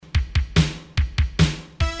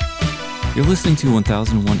You're listening to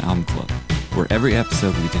 1001 Album Club, where every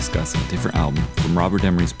episode we discuss a different album from Robert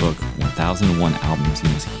Emery's book, 1001 Albums You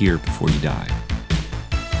Must Hear Before You Die.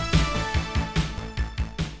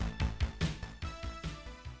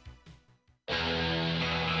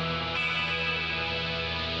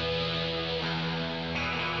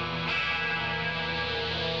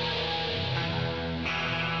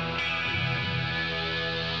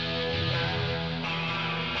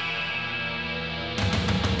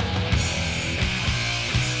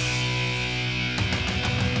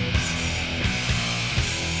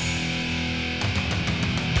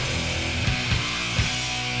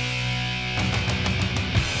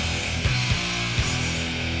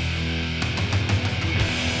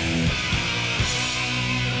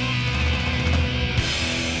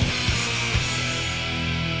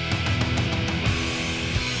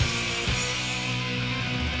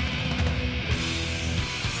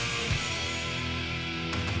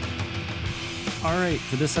 All right,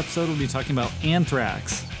 for this episode, we'll be talking about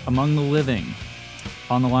Anthrax, Among the Living.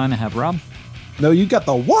 On the line, I have Rob. No, you got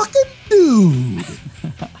the walking dude.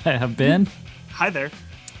 I have Ben. Hi there.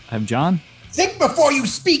 I have John. Think before you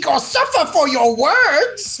speak or suffer for your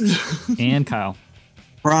words. And Kyle.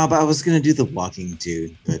 Rob, I was going to do the walking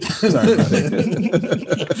dude, but Sorry about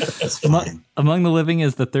it. it's fine. Among the Living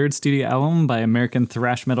is the third studio album by American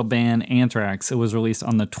thrash metal band Anthrax. It was released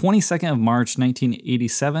on the 22nd of March,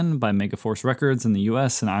 1987 by Megaforce Records in the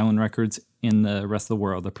US and Island Records in the rest of the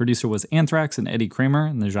world. The producer was Anthrax and Eddie Kramer,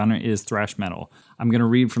 and the genre is thrash metal. I'm going to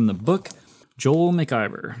read from the book, Joel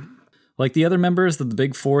McIver. Like the other members of the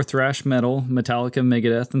Big Four thrash metal, Metallica,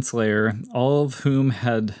 Megadeth, and Slayer, all of whom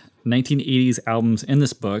had 1980s albums in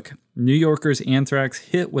this book, New Yorkers Anthrax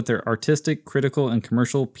hit with their artistic, critical, and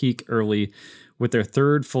commercial peak early with their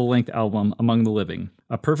third full-length album, Among the Living.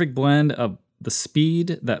 A perfect blend of the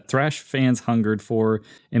speed that thrash fans hungered for,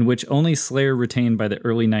 in which only Slayer retained by the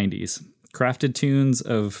early 90s. Crafted tunes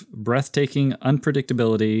of breathtaking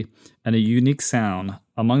unpredictability and a unique sound,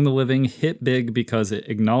 Among the Living hit big because it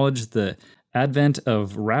acknowledged the advent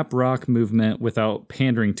of rap rock movement without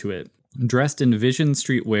pandering to it. Dressed in Vision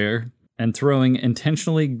streetwear and throwing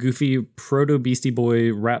intentionally goofy proto-Beastie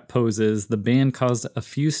Boy rap poses, the band caused a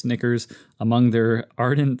few snickers among their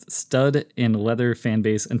ardent stud and leather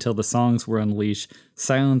fanbase until the songs were unleashed,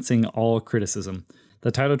 silencing all criticism.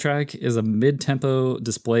 The title track is a mid-tempo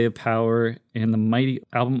display of power and the mighty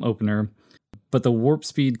album opener, but the Warp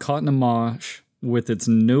Speed caught in a mosh with its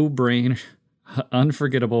no-brain,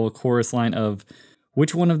 unforgettable chorus line of,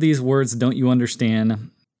 "Which one of these words don't you understand?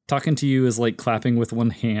 Talking to you is like clapping with one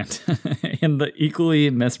hand," and the equally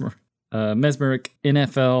mesmeric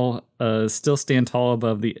NFL still stand tall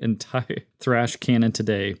above the entire thrash canon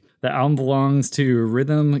today. The album belongs to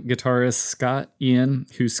rhythm guitarist Scott Ian,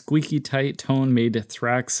 whose squeaky tight tone made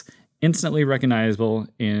Thrax instantly recognizable,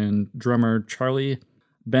 and drummer Charlie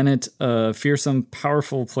Bennett, a fearsome,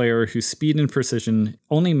 powerful player whose speed and precision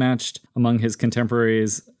only matched among his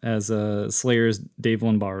contemporaries as Slayer's Dave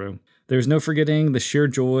Lombardo. There's no forgetting the sheer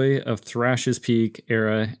joy of thrash's peak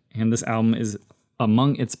era, and this album is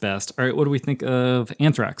among its best. All right, what do we think of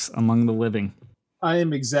Anthrax, Among the Living? I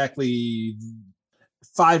am exactly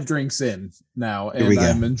 5 drinks in now, and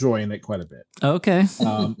I'm enjoying it quite a bit. Okay.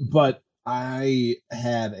 But I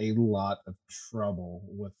had a lot of trouble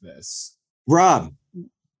with this. Rob,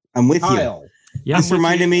 I'm with Kyle. you. Yeah, This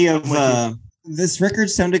reminded me of this record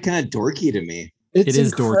sounded kind of dorky to me. It's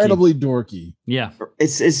is incredibly dorky. Yeah,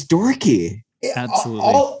 It's dorky. absolutely.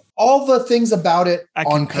 All the things about it I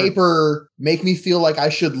on concur. paper make me feel like I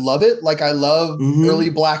should love it, like I love Mhm. early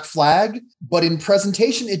Black Flag, but in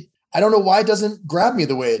presentation, I don't know why it doesn't grab me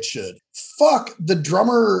the way it should. Fuck, the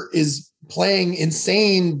drummer is playing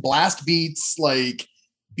insane blast beats, like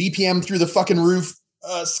BPM through the fucking roof.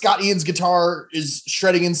 Scott Ian's guitar is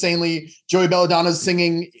shredding insanely. Joey Belladonna's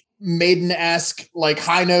singing Maiden-esque, like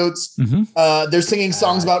high notes. Mm-hmm. They're singing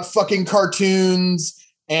songs about fucking cartoons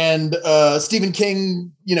and Stephen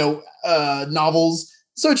King, novels.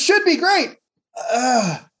 So it should be great.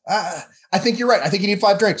 I think you're right. I think you need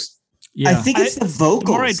 5 drinks. Yeah. I think it's the vocals.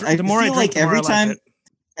 The more I feel drink, like the more I like it.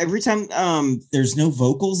 every time there's no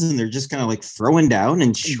vocals and they're just kind of like throwing down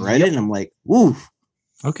and shredding, Yep. I'm like, ooh.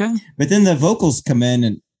 Okay. But then the vocals come in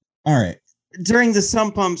and all right. During the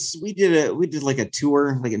Sump Pumps, we did like a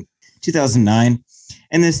tour like in 2009,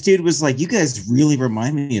 and this dude was like, "You guys really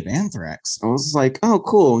remind me of Anthrax." I was like, "Oh,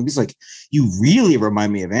 cool." And he's like, "You really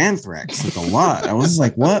remind me of Anthrax like a lot." I was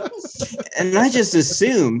like, "What?" And I just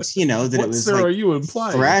assumed, that What, it was sir, like are you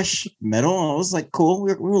implying? thrash metal. I was like, "Cool,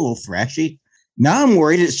 we're a little thrashy." Now I'm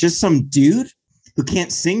worried it's just some dude who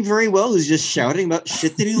can't sing very well who's just shouting about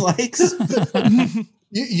shit that he likes.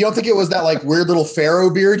 You don't think it was that like weird little pharaoh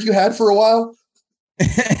beard you had for a while?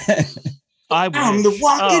 I'm the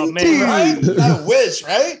walking dude. Right? I wish,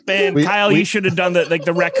 right? Man, Kyle, you should have done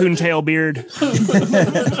the raccoon tail beard. We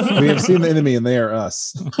have seen the enemy, and they are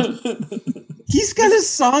us. He's got a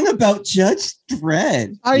song about Judge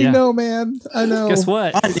Dredd. I know, man. I know. Guess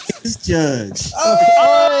what? My name is Judge.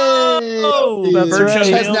 That's Birch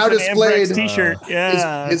has now displayed T-shirt.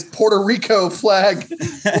 Yeah, his Puerto Rico flag.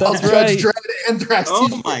 That's right. Judge Dredd Anthrax.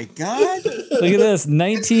 Oh my God! Look at this,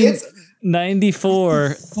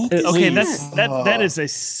 1994. Okay, that is a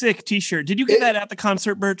sick T-shirt. Did you get that at the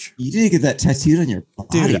concert, Birch? You didn't get that tattooed on your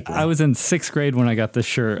body, Dude, bro. I was in 6th grade when I got this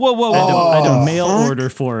shirt. Whoa. I had a mail order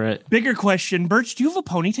for it. Bigger question, Birch, do you have a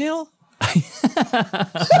ponytail? Bigger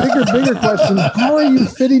question. How are you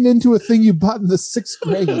fitting into a thing you bought in the 6th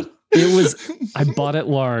grade? I bought it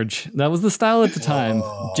large. That was the style at the time.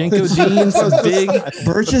 Jenko jeans, big.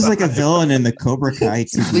 Birch is like a villain in the Cobra Kai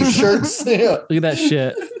Sleeve shirts. Yeah. Look at that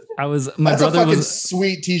shit. That's a fucking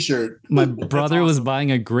sweet T-shirt. My brother was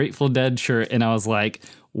buying a Grateful Dead shirt, and I was like,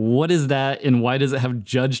 what is that? And why does it have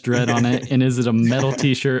Judge Dredd on it? And is it a metal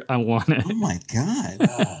T-shirt? I want it. Oh my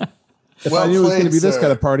God. If I knew it was going to be this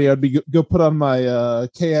kind of party, I'd be go put on my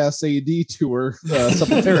KSAD tour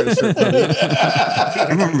Sepultura shirt. I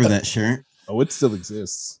remember that shirt. Oh, it still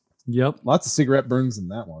exists. Yep. Lots of cigarette burns in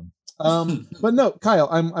that one. But no, Kyle,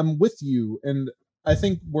 I'm with you, and I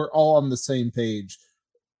think we're all on the same page.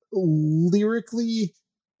 Lyrically,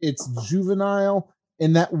 it's juvenile,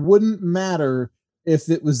 and that wouldn't matter if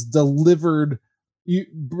it was delivered.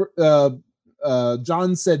 John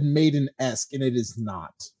said Maiden-esque, and it is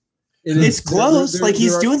not. It's close.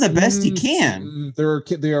 He's doing the best he can. There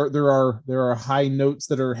are high notes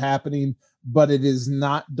that are happening, but it is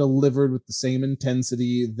not delivered with the same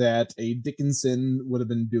intensity that a Dickinson would have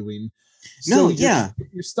been doing. So you're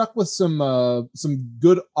stuck with some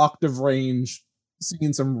good octave range,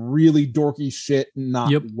 singing some really dorky shit,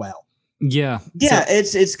 not well. Yeah. Yeah,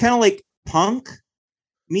 it's kind of like punk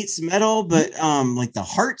meets metal, but like the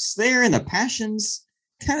heart's there and the passion's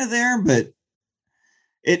kind of there, but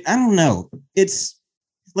I don't know. It's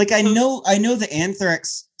like I know the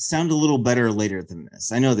Anthrax sound a little better later than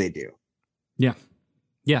this. I know they do. Yeah.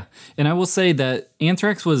 Yeah. And I will say that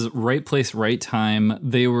Anthrax was right place, right time.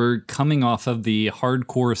 They were coming off of the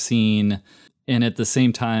hardcore scene, and at the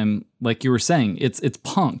same time, like you were saying, it's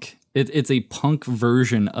punk. It's a punk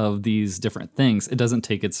version of these different things. It doesn't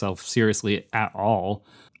take itself seriously at all.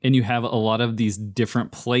 And you have a lot of these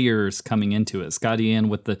different players coming into it. Scott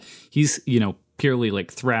Ian he's purely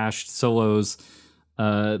like thrash solos.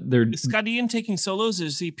 Is Scott Ian taking solos, or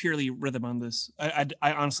is he purely rhythm on this? I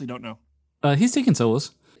honestly don't know. He's taking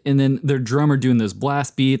solos. And then their drummer doing those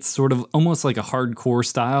blast beats, sort of almost like a hardcore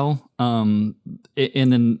style. And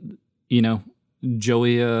then,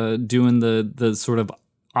 Joey doing the sort of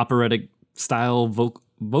operatic style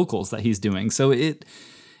vocals that he's doing. So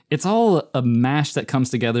it's all a mash that comes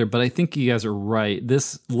together, but I think you guys are right.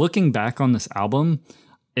 Looking back on this album,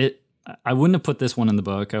 I wouldn't have put this one in the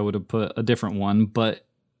book. I would have put a different one, but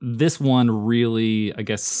this one really, I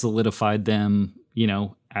guess, solidified them,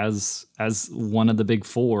 as one of the big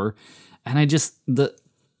four. And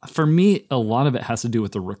for me, a lot of it has to do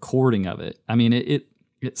with the recording of it. I mean, it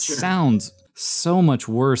sounds so much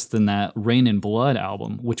worse than that Rain and Blood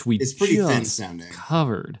album, which it's pretty thin sounding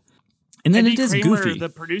covered. And then Eddie it is Kramer, goofy. The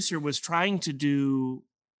producer was trying to do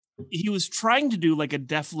like a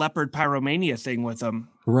Def Leppard Pyromania thing with them.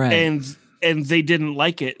 Right. And they didn't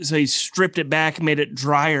like it. So he stripped it back, made it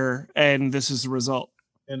drier, and this is the result.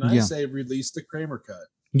 And I say release the Kramer cut.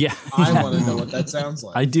 Yeah. I want to know what that sounds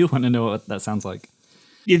like. I do want to know what that sounds like.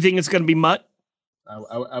 You think it's going to be Mutt?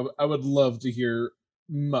 I would love to hear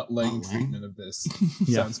Mutt Lang treatment of this.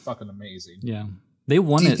 Sounds fucking amazing. Yeah. They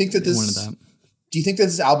wanted that. Do you think that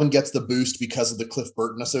this album gets the boost because of the Cliff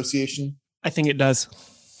Burton association? I think it does.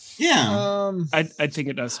 Yeah. I think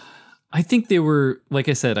it does. I think they were, like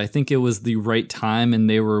I said, I think it was the right time, and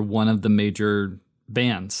they were one of the major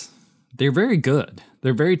bands. They're very good.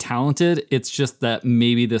 They're very talented. It's just that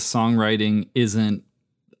maybe the songwriting isn't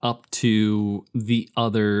up to the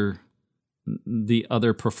other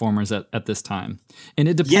performers at this time. And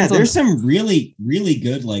it depends. Yeah, there's some really, really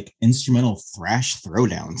good like instrumental thrash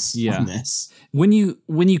throwdowns on this. When you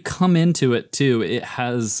come into it too, it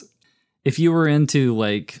has, if you were into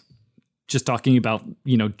like just talking about,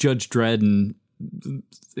 Judge Dredd and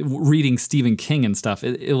reading Stephen King and stuff,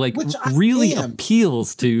 it like really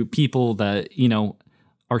appeals to people that,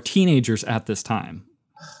 are teenagers at this time.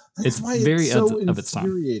 That's why very it's so of its time.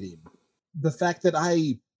 The fact that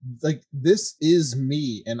this is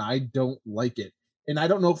me and I don't like it. And I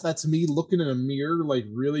don't know if that's me looking in a mirror like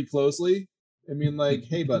really closely. I mean, like,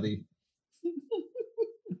 hey, buddy.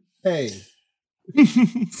 Hey.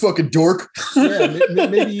 Fucking dork. Yeah,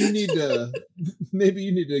 maybe you need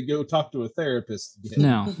to go talk to a therapist again.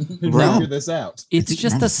 No. And figure this out. It's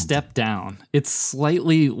just a step down. It's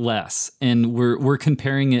slightly less, and we're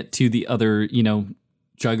comparing it to the other,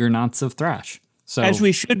 juggernauts of thrash. So as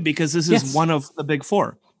we should, because this is one of the big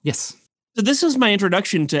four. Yes. So this was my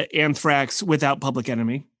introduction to Anthrax without Public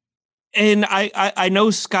Enemy. And I know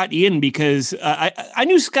Scott Ian because I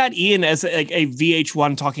knew Scott Ian as a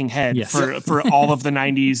VH1 talking head for all of the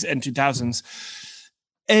 90s and 2000s.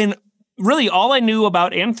 And really all I knew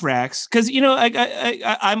about Anthrax, because,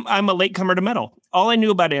 I'm a latecomer to metal. All I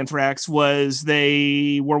knew about Anthrax was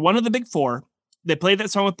they were one of the big four. They played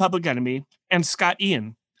that song with Public Enemy and Scott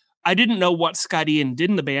Ian. I didn't know what Scott Ian did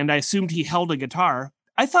in the band. I assumed he held a guitar.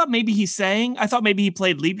 I thought maybe he sang. I thought maybe he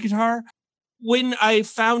played lead guitar. When I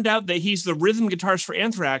found out that he's the rhythm guitarist for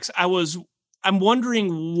Anthrax, I'm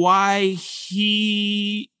wondering why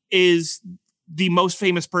he is the most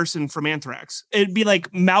famous person from Anthrax. It'd be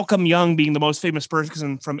like Malcolm Young being the most famous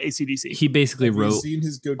person from AC/DC. He basically wrote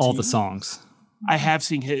all the songs. I have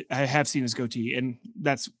seen his goatee, and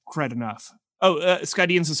that's cred enough. Oh,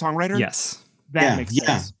 Scott Ian's a songwriter? Yes. That makes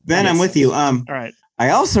sense. Ben, I'm with you. All right.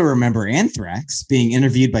 I also remember Anthrax being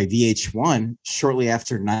interviewed by VH1 shortly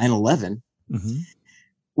after 9/11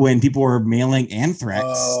 when people were mailing Anthrax.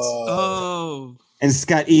 Oh. And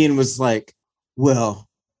Scott Ian was like, well,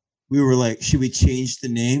 we were like, should we change the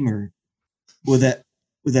name, or would that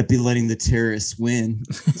be letting the terrorists win?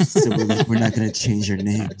 So we're like, we're not going to change our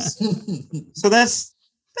names. So that's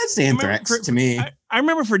Anthrax to me. I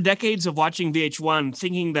remember for decades of watching VH1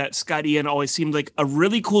 thinking that Scott Ian always seemed like a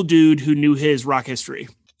really cool dude who knew his rock history.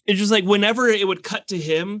 It's just like whenever it would cut to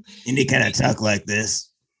him. And he kind of talk like this.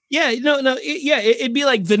 Yeah, it'd be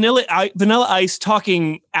like Vanilla Ice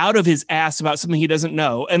talking out of his ass about something he doesn't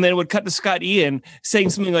know, and then it would cut to Scott Ian saying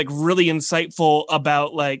something like really insightful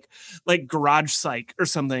about like garage psych or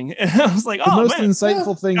something. And I was like, the most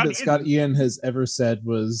insightful thing that Scott Ian has ever said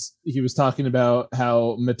was he was talking about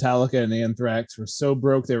how Metallica and Anthrax were so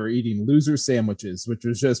broke they were eating loser sandwiches, which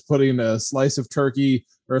was just putting a slice of turkey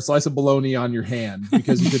or a slice of bologna on your hand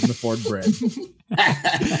because you couldn't afford bread.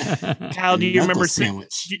 Kyle, do you remember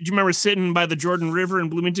sitting by the Jordan River in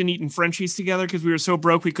Bloomington eating Frenchies together because we were so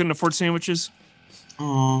broke we couldn't afford sandwiches?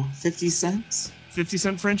 Oh, 50 cents?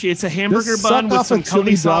 50-cent Frenchie. It's a hamburger bun with some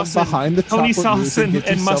Tony sauce behind the Tony sauce and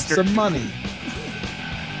mustard. Some money.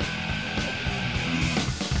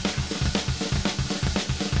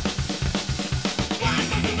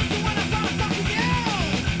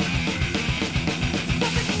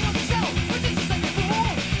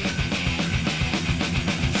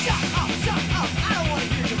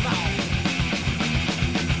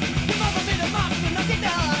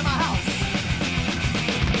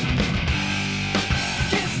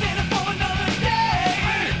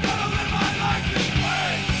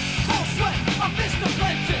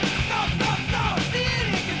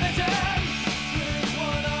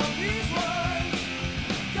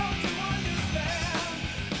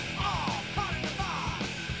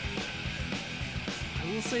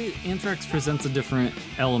 Anthrax presents a different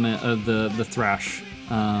element of the thrash.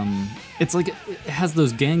 It's like it has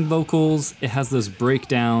those gang vocals, it has those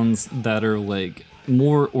breakdowns that are like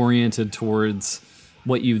more oriented towards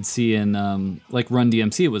what you'd see in like Run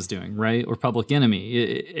DMC was doing, right? Or Public Enemy.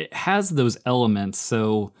 It has those elements,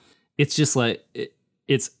 so it's just like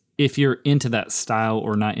it's if you're into that style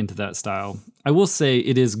or not into that style. I will say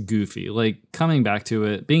it is goofy. Like coming back to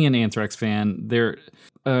it, being an Anthrax fan, their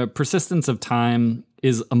Persistence of Time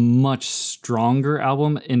is a much stronger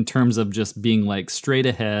album in terms of just being like straight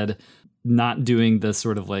ahead, not doing this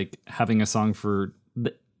sort of like having a song for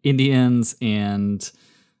the Indians and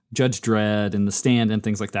Judge Dredd and The Stand and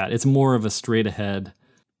things like that. It's more of a straight ahead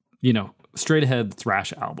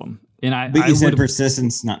thrash album. And But you said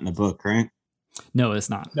Persistence not in the book, right? No, it's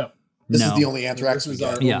not. No. This is the only Anthrax we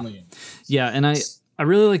got. Yeah, and I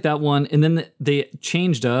really like that one. And then they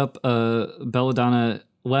changed up. Belladonna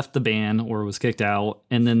left the band or was kicked out,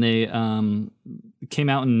 and then they came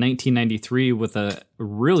out in 1993 with a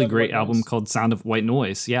really great album called Sound of White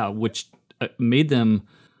Noise. Yeah, which made them.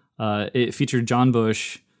 It featured John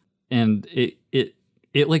Bush, and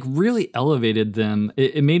it like really elevated them.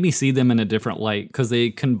 It made me see them in a different light because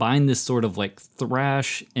they combined this sort of like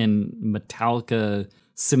thrash and Metallica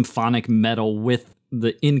symphonic metal with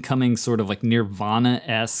the incoming sort of like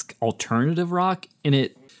Nirvana-esque alternative rock, and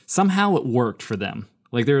it worked for them.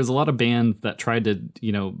 Like there was a lot of bands that tried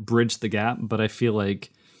to, bridge the gap, but I feel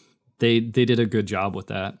like they did a good job with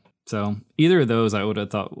that. So either of those I would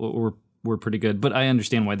have thought were pretty good, but I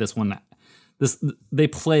understand why this they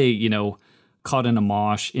play, Caught in a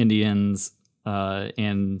Mosh, Indians,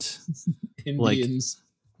 and Indians.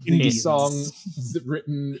 The song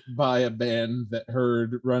written by a band that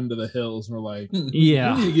heard Run to the Hills and were like,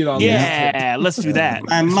 yeah, we need to get on yeah, let's do that.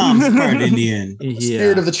 My mom's part Indian.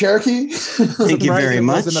 Spirit of the Cherokee. Thank you very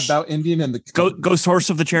much. It wasn't about Indian and the Ghost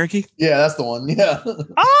Horse of the Cherokee. Yeah, that's the one. Yeah.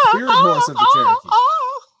 Spirit Horse of the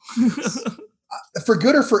Cherokee. For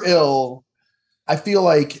good or for ill, I feel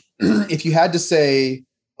like if you had to say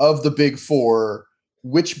of the big four,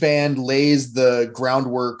 which band lays the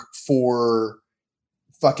groundwork for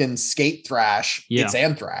fucking skate thrash, it's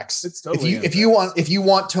Anthrax. It's totally if you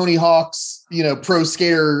want Tony Hawk's pro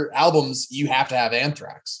skater albums, you have to have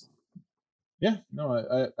Anthrax. Yeah,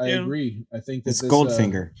 no, I agree. I think it's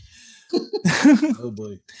Goldfinger. Oh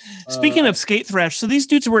boy. Speaking of skate thrash, so these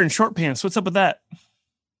dudes are wearing short pants. What's up with that?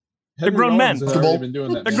 They're grown men.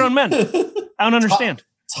 They're grown men. I don't understand.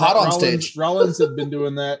 It's hot on stage. Rollins have been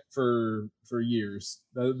doing that for years.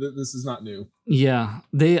 This is not new. Yeah,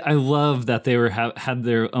 I love that they had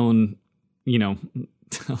their own,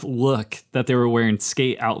 look, that they were wearing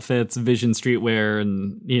skate outfits, Vision streetwear,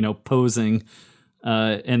 and posing,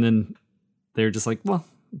 and then they're just like, well,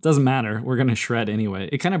 it doesn't matter. We're gonna shred anyway.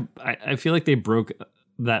 It kind of, I feel like they broke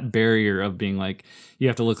that barrier of being like, you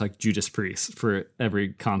have to look like Judas Priest for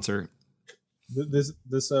every concert.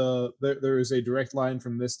 There is a direct line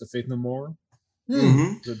from this to Faith No More.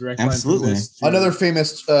 Mm-hmm. The direct Absolutely. line from this another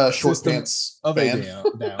famous short pants of band. Down.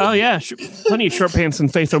 Oh yeah, plenty of short pants in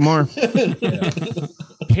Faith No More.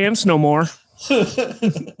 Pants no more.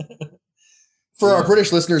 For our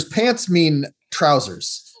British listeners, pants mean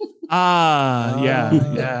trousers.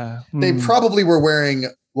 Yeah. They probably were wearing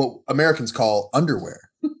what Americans call underwear.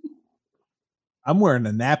 I'm wearing a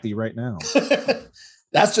nappy right now.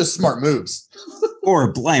 That's just smart moves.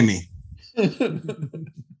 Or blimey.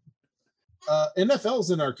 NFL's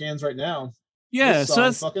in our cans right now. Yeah, so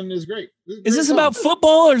that's fucking is great. Is this about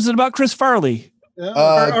football or is it about Chris Farley?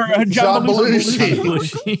 Or John Belushi.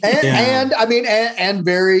 and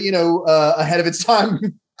very, ahead of its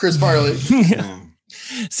time, Chris Farley. Yeah.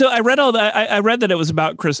 So I read all that. I read that it was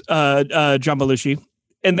about John Belushi,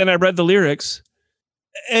 and then I read the lyrics,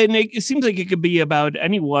 and it seems like it could be about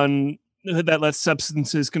anyone that lets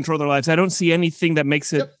substances control their lives. I don't see anything that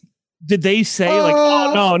makes it. Yep. Did they say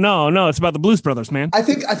oh no, it's about the Blues Brothers, man? I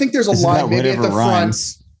think there's a line maybe at the front.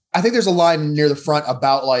 I think there's a line near the front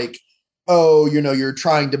about like, oh, you're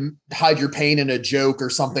trying to hide your pain in a joke or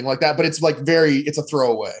something like that, but it's like it's a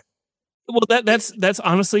throwaway. Well, that's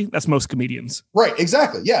honestly, that's most comedians. Right.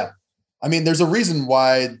 Exactly. Yeah. I mean, there's a reason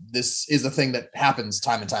why this is a thing that happens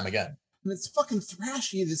time and time again. And it's fucking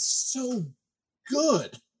thrashy. It's so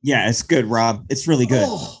good. Yeah, it's good, Rob. It's really good.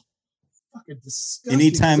 Oh, fucking disgusting.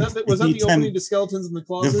 Was that the opening to Skeletons in the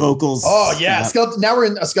Closet? The vocals. Oh, yeah. Now we're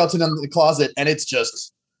in a Skeleton in the Closet, and it's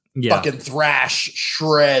just fucking thrash,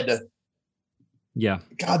 shred. Yeah.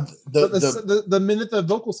 God, the minute the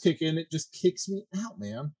vocals kick in, it just kicks me out,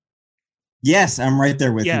 man. Yes, I'm right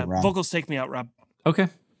there with you, Rob. Yeah, vocals take me out, Rob. Okay.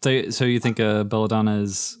 So you think Belladonna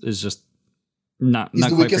is just not He's not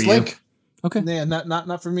the quite weakest for you? link. Okay. Yeah,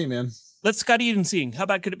 not for me, man. Let Scott Eden sing. How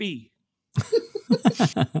bad could it be?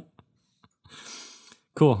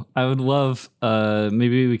 Cool. I would love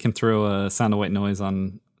maybe we can throw a Sound of White Noise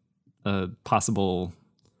on possible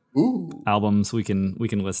albums we can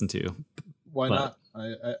listen to. Why not?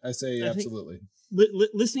 I say absolutely.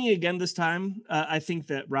 Listening again this time, I think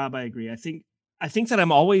that Rob, I agree. I think that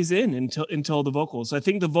I'm always in until the vocals. I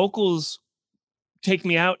think the vocals take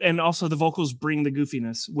me out, and also the vocals bring the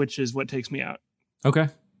goofiness, which is what takes me out. Okay.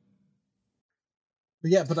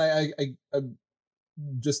 Yeah, but I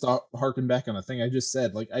just harken back on a thing I just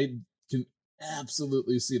said. Like, I can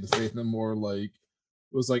absolutely see the Faith No More. Like,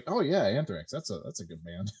 it was like, oh yeah, Anthrax. That's a good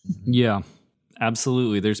band. Yeah,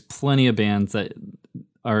 absolutely. There's plenty of bands that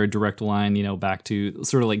are a direct line, back to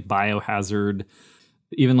sort of like Biohazard,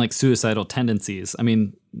 even like Suicidal Tendencies. I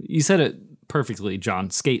mean, you said it perfectly,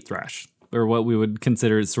 John. Skate thrash, or what we would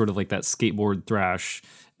consider sort of like that skateboard thrash.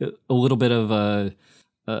 A little bit of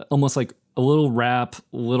almost like a little rap,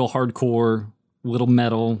 a little hardcore, a little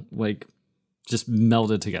metal, like just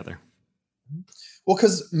melded together. Well,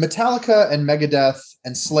 because Metallica and Megadeth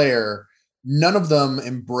and Slayer, none of them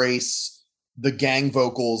embrace the gang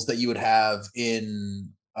vocals that you would have in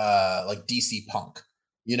like DC punk,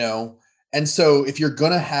 And so if you're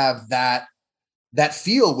going to have that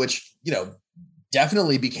feel, which,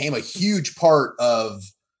 definitely became a huge part of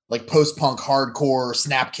like post-punk hardcore,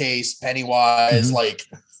 Snapcase, Pennywise, like,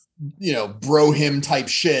 bro hymn type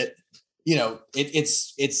shit. you know,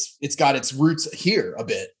 it's got its roots here a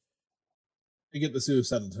bit. You get the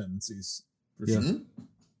suicidal tendencies. For Yeah. sure.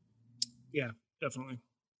 Yeah, definitely.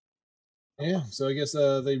 Yeah, so I guess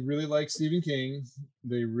they really like Stephen King.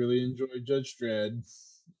 They really enjoyed Judge Dredd.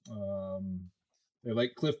 They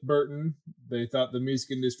like Cliff Burton. They thought the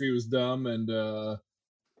music industry was dumb, and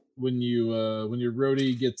when your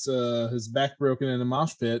roadie gets his back broken in a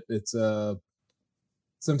mosh pit, it's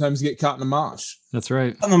sometimes you get caught in a mosh. That's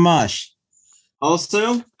right. On the mosh.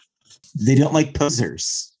 Also, they don't like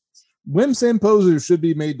posers. Wimps and posers should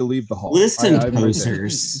be made to leave the hall. Listen,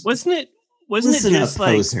 posers. Wasn't it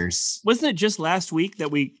just last week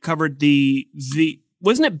that we covered the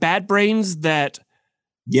wasn't it Bad Brains that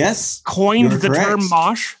coined the term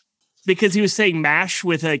mosh because he was saying mash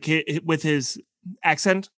with his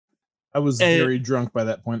accent? I was very drunk by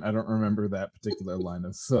that point. I don't remember that particular line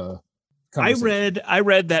of I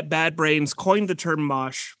read that Bad Brains coined the term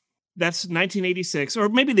mosh. That's 1986, or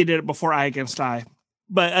maybe they did it before Eye Against Eye.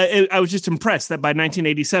 But I was just impressed that by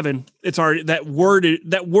 1987, it's already that word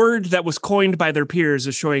that was coined by their peers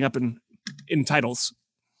is showing up in titles.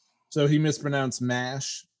 So he mispronounced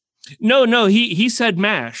mash. No, he said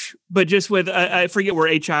mash, but just with I forget where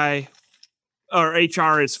HI or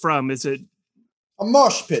HR is from. Is it a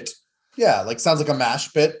mosh pit? Yeah, like sounds like a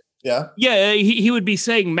mash pit. Yeah. Yeah, he would be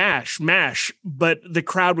saying mash, but the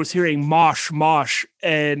crowd was hearing mosh,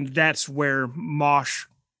 and that's where mosh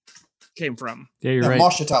came from. Yeah, you're right.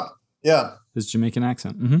 Mosh it up. Yeah. His Jamaican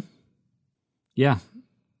accent. Mm-hmm. Yeah.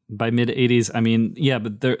 By mid 80s, I mean, yeah,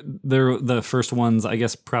 but they're the first ones, I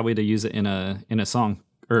guess, probably to use it in a song,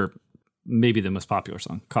 or maybe the most popular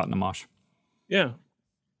song, "Caught in a Mosh." Yeah.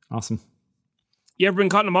 Awesome. You ever been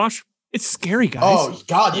caught in a mosh? It's scary, guys. Oh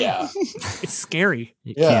God, yeah. It's scary.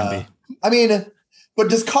 It can be. I mean, but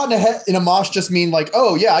does caught in a mosh just mean like,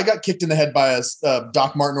 oh yeah, I got kicked in the head by a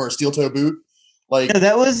Doc Martin or a steel toe boot? Like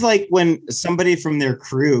that was like when somebody from their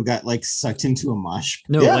crew got like sucked into a mosh.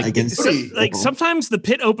 No, yeah, like sometimes the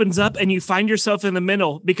pit opens up and you find yourself in the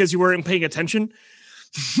middle because you weren't paying attention.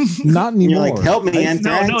 Not anymore. You're like, help me,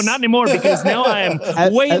 Anthrax. No, not anymore, because now I am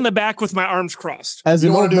way in the back with my arms crossed. As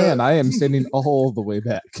an old man, I am standing all the way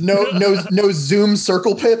back. No Zoom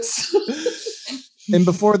circle pits. And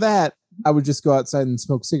before that, I would just go outside and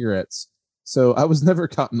smoke cigarettes. So I was never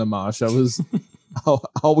caught in a mosh. I was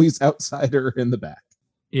always outsider in the back.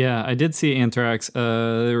 Yeah, I did see Anthrax.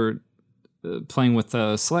 They were playing with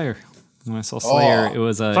Slayer. When I saw Slayer, it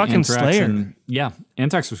was fucking Anthrax. Slayer. And, yeah,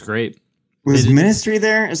 Anthrax was great. Was Ministry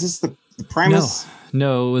there? Is this the Primus?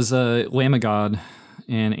 No, it was Lamb of God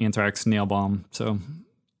and Anthrax Nail Bomb. So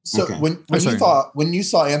okay. when you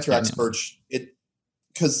saw Anthrax, Birch,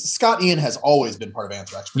 because Scott Ian has always been part of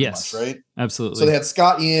Anthrax pretty much, right? Absolutely. So they had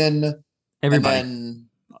Scott Ian, everybody. And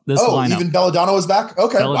then, even Belladonna was back?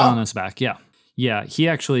 Okay. Belladonna's back, yeah. Yeah, he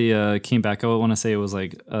actually came back. I want to say it was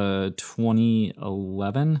like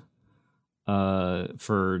 2011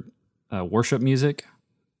 for worship music.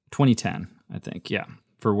 2010, I think. Yeah,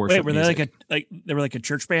 for worship. Wait, were they they were like a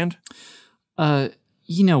church band?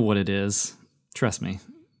 You know what it is. Trust me.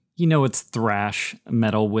 You know it's thrash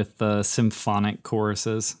metal with symphonic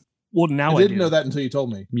choruses. Well, now I didn't know that until you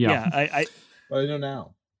told me. Yeah, but I know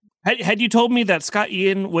now. Had you told me that Scott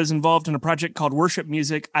Ian was involved in a project called Worship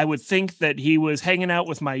Music, I would think that he was hanging out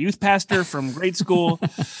with my youth pastor from grade school.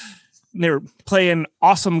 They were playing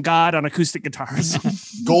Awesome God on acoustic guitars.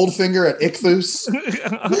 Goldfinger at Ichthus.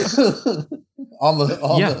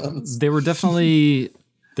 They were definitely,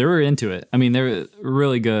 they were into it. I mean, they were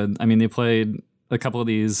really good. I mean, they played a couple of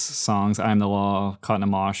these songs, I'm the Law, Caught in a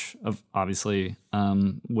Mosh, obviously,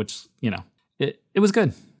 which, you know, it was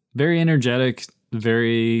good. Very energetic,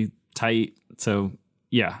 very tight. So,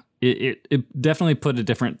 yeah, it definitely put a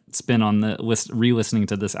different spin on the re-listening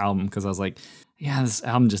to this album, because I was like, yeah, this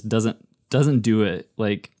album just doesn't do it.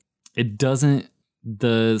 Like, it doesn't,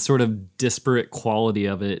 the sort of disparate quality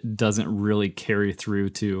of it doesn't really carry through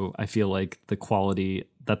to, I feel like, the quality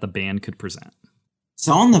that the band could present. It's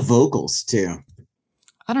on the vocals too.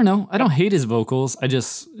 I don't know. I don't hate his vocals.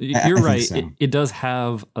 You're right. So. It does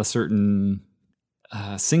have a certain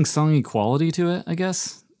sing-songy quality to it, I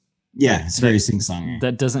guess. Yeah, it's very sing-songy.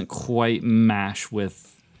 That doesn't quite mash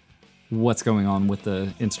with what's going on with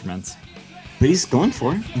the instruments. But he's going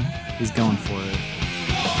for it. He's going for it.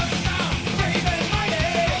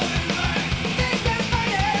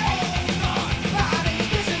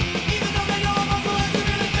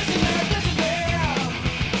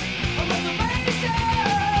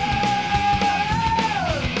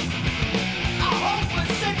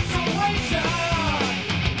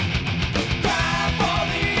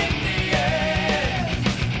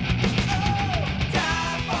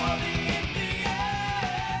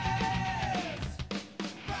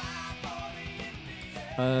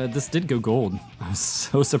 This did go gold. I was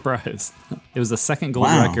so surprised. It was the second gold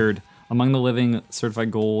record among the living,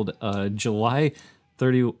 certified gold, July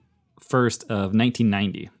 31st of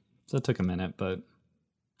 1990. So it took a minute, but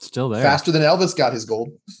still there. Faster than Elvis got his gold.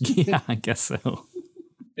 Yeah, I guess so.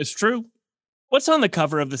 It's true. What's on the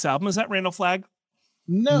cover of this album? Is that Randall Flagg?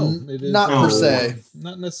 No, it is not per se.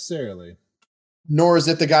 Not necessarily. Nor is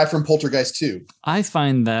it the guy from Poltergeist 2. I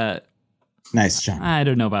find that... Nice, John. I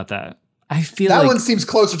don't know about that. I feel that like... one seems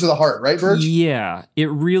closer to the heart, right, Birch? Yeah, it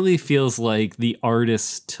really feels like the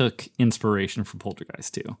artist took inspiration from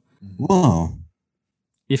Poltergeist 2. Whoa.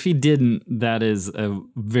 If he didn't, that is a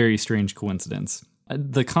very strange coincidence.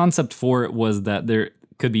 The concept for it was that there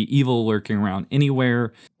could be evil lurking around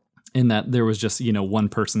anywhere, and that there was just, one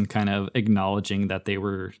person kind of acknowledging that they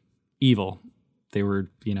were evil. They were,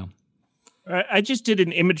 I just did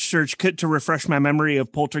an image search to refresh my memory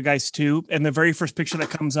of Poltergeist 2, and the very first picture that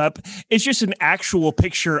comes up is just an actual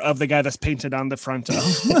picture of the guy that's painted on the front of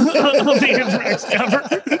the Anthrax cover.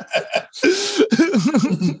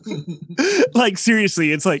 Like,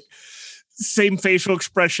 seriously, it's like same facial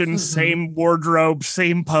expression, same wardrobe,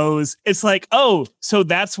 same pose. It's like, oh, so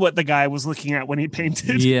that's what the guy was looking at when he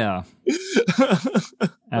painted. Yeah.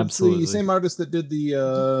 Absolutely. It's the same artist that did the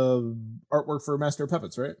artwork for Master of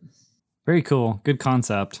Puppets, right? Very cool. Good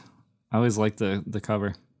concept. I always like the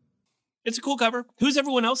cover. It's a cool cover. Who's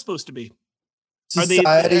everyone else supposed to be?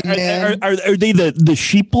 Society Man. Are they the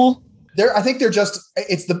sheeple? I think they're just.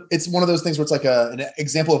 It's one of those things where it's like an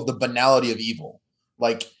example of the banality of evil.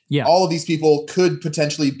 Like all of these people could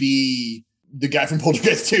potentially be the guy from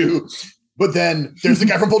Poltergeist 2, but then there's the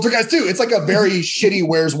guy from Poltergeist 2. It's like a very shitty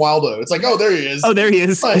Where's Waldo. It's like, oh, there he is. Oh, there he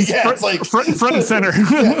is. Like, yeah, it's like front and center.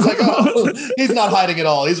 Yeah, it's like, oh, he's not hiding at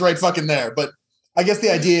all. He's right fucking there. But I guess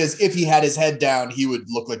the idea is if he had his head down, he would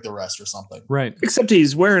look like the rest or something. Right. Except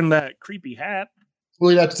he's wearing that creepy hat.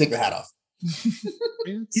 Well, you'd have to take the hat off.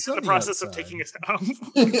 He's in the process of taking his hat off.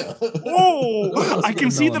 Yeah. Oh, I can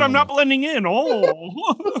see that I'm not blending in.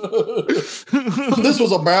 Oh. This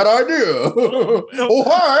was a bad idea. Oh,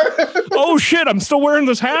 hi. Oh, shit. I'm still wearing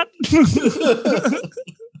this hat.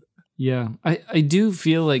 Yeah. I do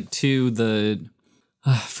feel like, too,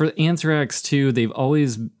 for Anthrax, too, they've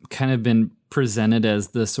always kind of been presented as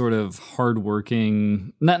the sort of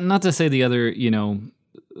hardworking, not to say the other,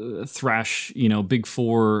 thrash, big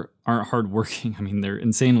four aren't hardworking. I mean, they're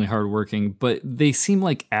insanely hardworking, but they seem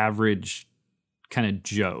like average kind of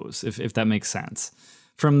Joes, if that makes sense.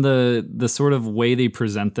 From the sort of way they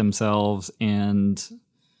present themselves and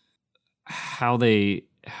how they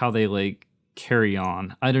like carry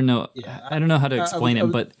on. I don't know. Yeah, I don't know how to explain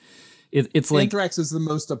it, but it's like Anthrax is the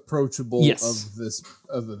most approachable of this.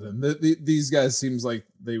 Other than these guys, seems like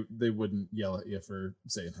they wouldn't yell at you for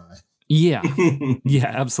saying hi. Yeah,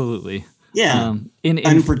 yeah, absolutely. Yeah,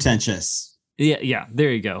 unpretentious. Yeah,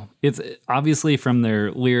 there you go. It's obviously from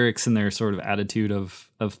their lyrics and their sort of attitude of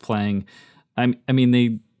playing. I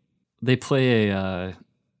mean, they play a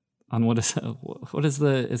on what is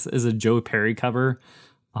a Joe Perry cover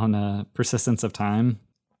on Persistence of Time.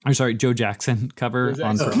 I'm sorry, Joe Jackson cover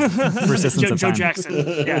on Persistence of Time. Joe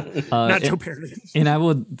Jackson, yeah, not Joe Perry. And I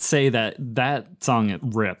would say that song, it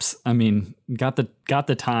rips. I mean, got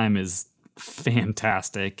the time is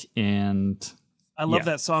fantastic, and I love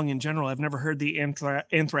that song in general. I've never heard the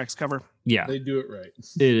Anthrax cover. Yeah, they do it right.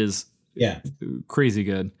 It is crazy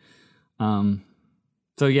good.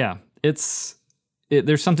 So yeah,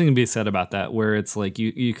 there's something to be said about that, where it's like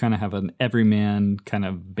you kind of have an everyman kind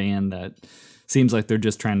of band that seems like they're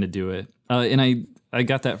just trying to do it. And I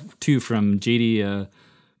got that too from JD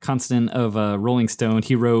Constant of Rolling Stone.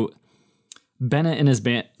 He wrote, Bennett and his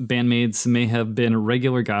bandmates may have been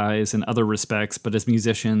regular guys in other respects, but as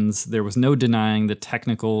musicians, there was no denying the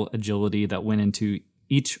technical agility that went into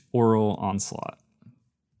each oral onslaught.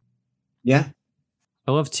 Yeah.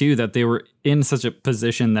 I love, too, that they were in such a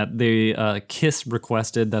position that they Kiss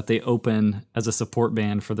requested that they open as a support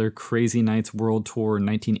band for their Crazy Nights World Tour in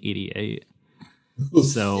 1988.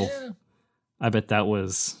 So I bet that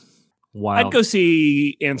was wild. I'd go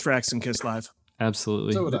see Anthrax and Kiss live.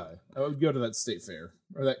 Absolutely. So would I. I would go to that state fair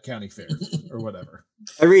or that county fair or whatever.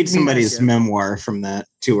 I read somebody's memoir from that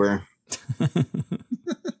tour.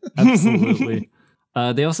 Absolutely.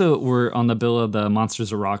 They also were on the bill of the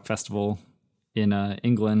Monsters of Rock Festival in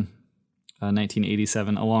England,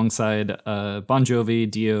 1987, alongside Bon Jovi,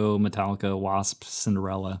 Dio, Metallica, Wasp,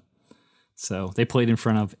 Cinderella. So they played in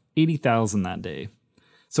front of 80,000 that day.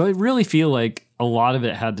 So I really feel like a lot of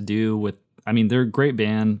it had to do with, I mean, they're a great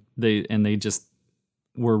band. They just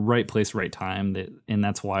were right place, right time. And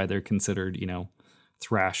that's why they're considered,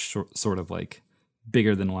 thrash, sort of like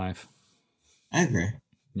bigger than life. I agree.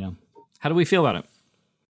 Yeah. How do we feel about it?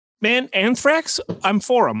 Man, Anthrax, I'm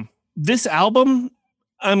for them. This album,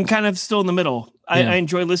 I'm kind of still in the middle. I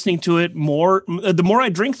enjoy listening to it more. The more I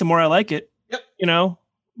drink, the more I like it. Yep. You know,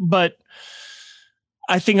 but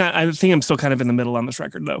I think I'm still kind of in the middle on this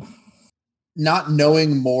record, though. Not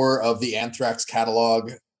knowing more of the Anthrax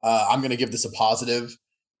catalog, I'm going to give this a positive,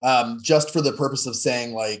 just for the purpose of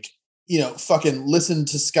saying, like, you know, fucking listen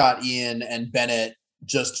to Scott Ian and Bennett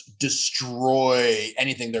just destroy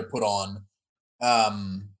anything they're put on.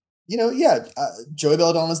 You know, Joey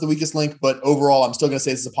Belladonna is the weakest link, but overall, I'm still going to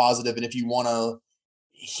say this is a positive. And if you want to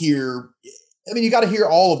hear, I mean, you got to hear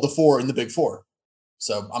all of the four in the big four.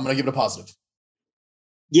 So I'm going to give it a positive.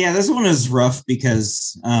 Yeah, this one is rough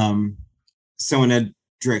because someone had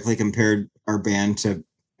directly compared our band to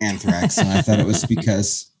Anthrax, and I thought it was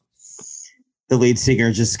because the lead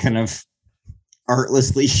singer just kind of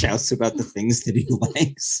artlessly shouts about the things that he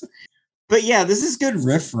likes. But yeah, this is good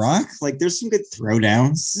riff rock. Like, there's some good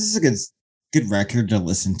throwdowns. This is a good record to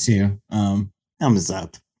listen to. Thumbs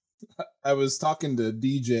up. I was talking to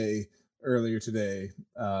DJ earlier today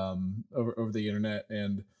over the internet,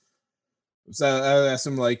 and so I asked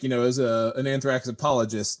him, like, you know, as an Anthrax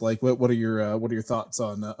apologist, like, what are your thoughts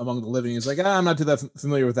on Among the Living? He's like, I'm not too that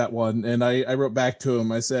familiar with that one, and I wrote back to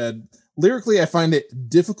him. I said, lyrically, I find it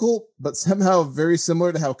difficult, but somehow very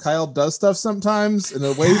similar to how Kyle does stuff sometimes in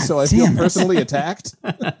a way, so I feel personally attacked.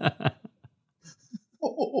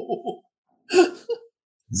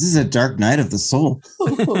 This is a dark night of the soul.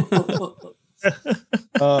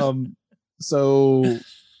 So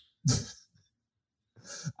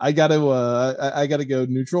I gotta go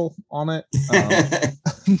neutral on it.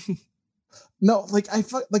 No, like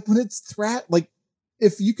like when it's thrash, like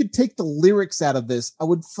if you could take the lyrics out of this, I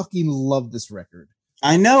would fucking love this record.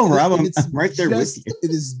 I know, Rob. I'm right there with you. It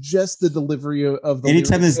is just the delivery of the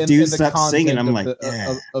anytime lyrics this dude stops singing, I'm like, of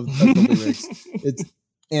the lyrics. It's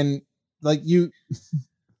and like you,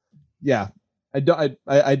 yeah. I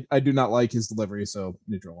do not like his delivery, so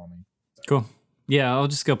neutral on me. Cool. Yeah, I'll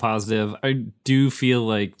just go positive. I feel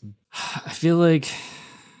like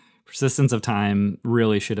Persistence of Time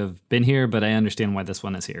really should have been here, but I understand why this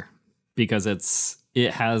one is here because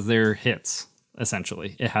it has their hits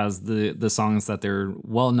essentially. It has the songs that they're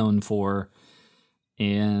well known for,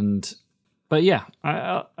 but yeah,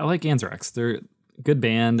 I like Anthrax. They're a good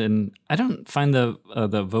band, and I don't find the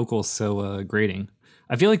vocals so grating.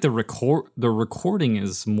 I feel like the recording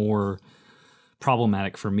is more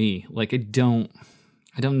problematic for me. Like I don't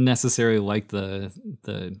necessarily like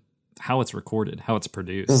the how it's recorded, how it's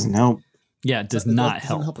produced. Doesn't help. Yeah, it does not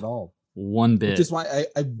help. Doesn't help at all. One bit. Which is why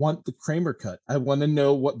I want the Kramer cut. I want to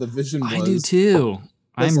know what the vision was. I do too.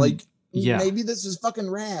 I'm like, maybe this is fucking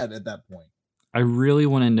rad at that point. I really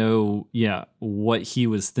want to know, what he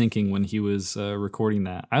was thinking when he was recording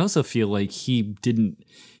that. I also feel like he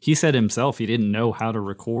said himself he didn't know how to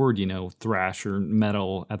record, thrash or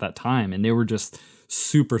metal at that time. And they were just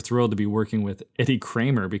super thrilled to be working with Eddie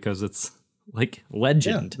Kramer because it's like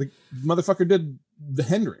legend. Yeah, the motherfucker did the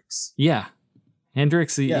Hendrix. Yeah.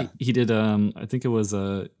 Hendrix, he did, I think it was,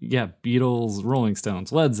 Beatles, Rolling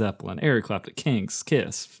Stones, Led Zeppelin, Eric Clapton, Kinks,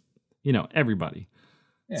 Kiss, everybody.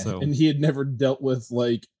 Yeah, so, and he had never dealt with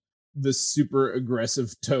like this super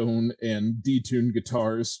aggressive tone and detuned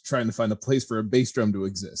guitars trying to find a place for a bass drum to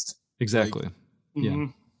exist. Exactly. Mm-hmm. Yeah.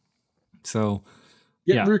 So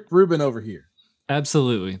get Rick Rubin over here.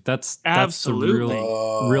 Absolutely. That's the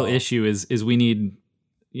real issue is we need,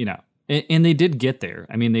 and they did get there.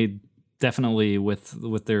 I mean, they definitely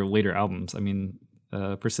with their later albums. I mean,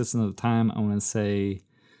 Persistence of Time, I want to say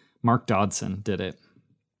Mark Dodson did it.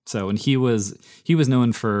 So, and he was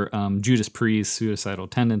known for Judas Priest, Suicidal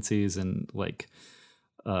Tendencies, and like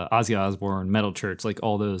Ozzy Osbourne, Metal Church, like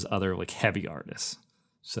all those other like heavy artists.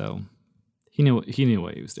 So he knew what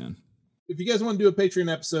he was doing. If you guys want to do a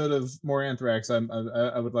Patreon episode of more Anthrax, I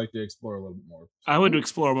would like to explore a little bit more. I would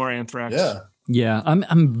explore more Anthrax. Yeah.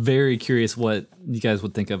 I'm very curious what you guys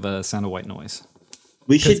would think of Sound of White Noise.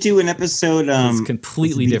 We should do an episode. It's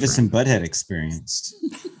completely Beavis different. and Butthead experience.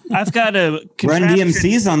 I've got a Run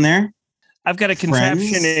DMC's on there. I've got a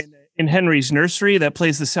contraption in Henry's nursery that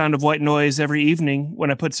plays the Sound of White Noise every evening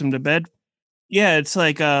when I put him to bed. Yeah, it's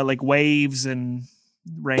like waves and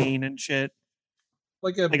rain and shit.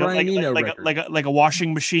 Like a Brian Eno record. Like a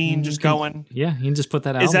washing machine just going. Yeah, you can just put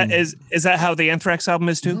that out. Is that how the Anthrax album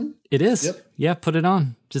is too? Mm-hmm. It is. Yep. Yeah, put it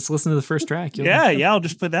on. Just listen to the first track. I'll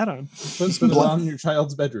just put that on. Put it on in your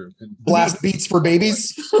child's bedroom. Blast beats for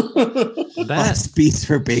babies. Blast beats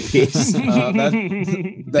for babies.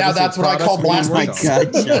 Now that's what I call blast beats.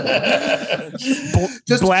 God.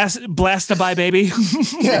 Just blast a bye baby.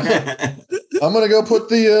 I'm gonna go put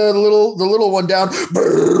the little one down.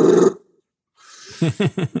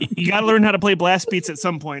 You got to learn how to play blast beats at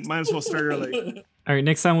some point. Might as well start early. All right,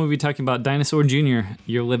 next time we'll be talking about Dinosaur Jr.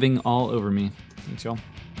 You're Living All Over Me. Thanks, y'all.